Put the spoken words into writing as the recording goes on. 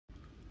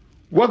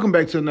Welcome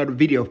back to another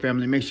video,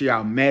 family. Make sure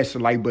y'all mash the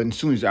like button as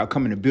soon as y'all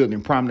come in the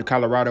building. Prime to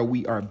Colorado,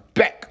 we are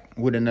back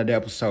with another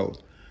episode.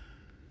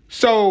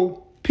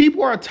 So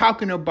people are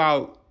talking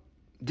about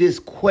this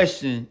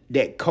question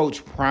that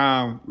Coach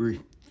Prime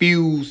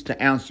refused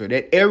to answer,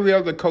 that every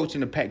other coach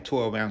in the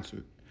Pac-12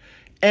 answered.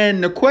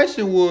 And the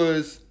question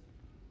was,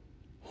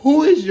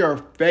 who is your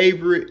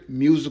favorite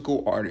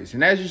musical artist?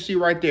 And as you see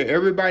right there,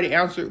 everybody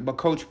answered, but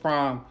Coach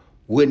Prime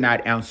would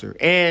not answer.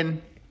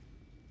 And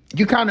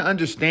you kind of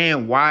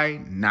understand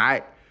why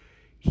not.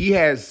 He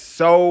has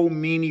so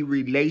many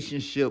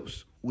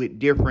relationships with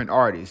different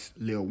artists,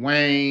 Lil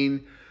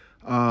Wayne,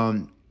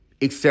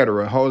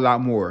 etc., a whole lot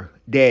more,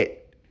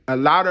 that a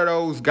lot of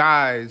those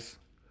guys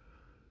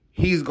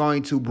he's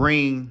going to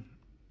bring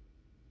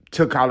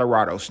to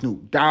Colorado.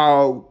 Snoop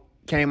Dogg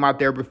came out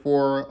there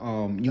before.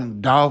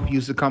 Young Dolph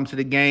used to come to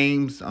the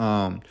games.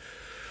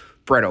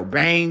 Fredo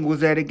Bang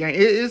was at a game.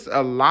 It's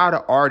a lot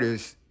of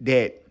artists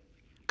that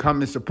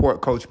come and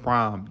support Coach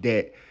Prime,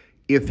 that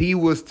if he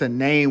was to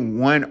name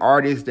one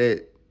artist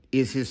that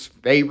is his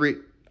favorite,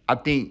 I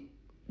think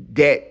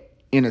that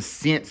in a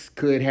sense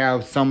could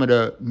have some of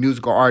the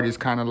musical artists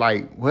kind of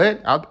like, what?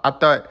 I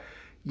thought,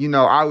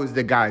 I was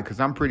the guy,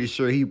 because I'm pretty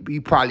sure he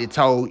probably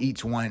told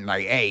each one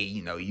like, hey,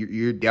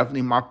 you're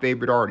definitely my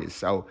favorite artist.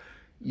 So,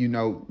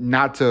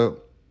 not to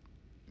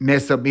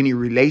mess up any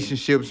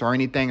relationships or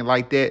anything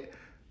like that,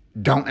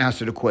 don't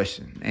answer the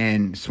question.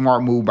 And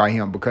smart move by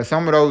him, because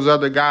some of those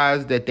other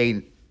guys that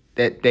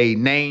they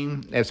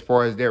name as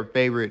far as their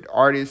favorite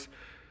artists,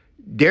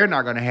 they're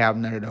not going to have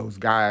none of those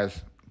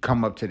guys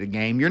come up to the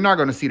game. You're not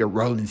going to see the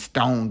Rolling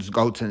Stones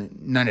go to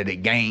none of the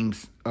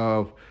games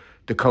of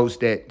the coach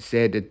that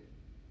said that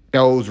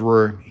those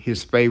were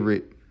his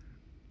favorite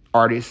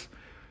artists.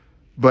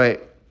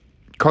 But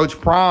Coach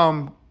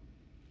Prime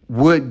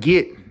would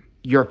get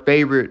your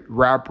favorite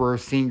rapper,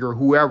 singer,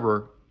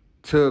 whoever,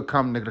 to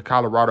come to the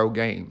Colorado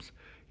games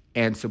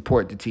and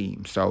support the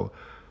team. So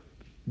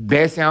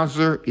best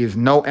answer is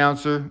no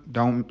answer.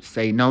 Don't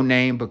say no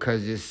name,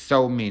 because there's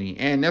so many.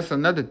 And that's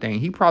another thing.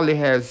 He probably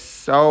has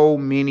so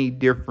many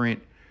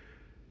different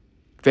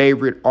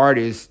favorite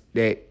artists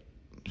that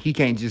he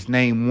can't just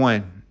name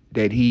one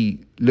that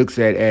he looks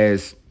at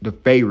as the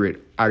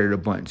favorite out of the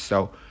bunch.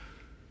 So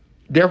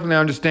definitely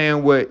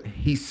understand what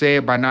he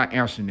said by not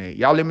answering that.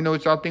 Y'all let me know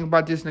what y'all think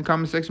about this in the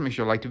comment section. Make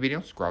sure to like the video,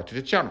 subscribe to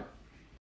the channel.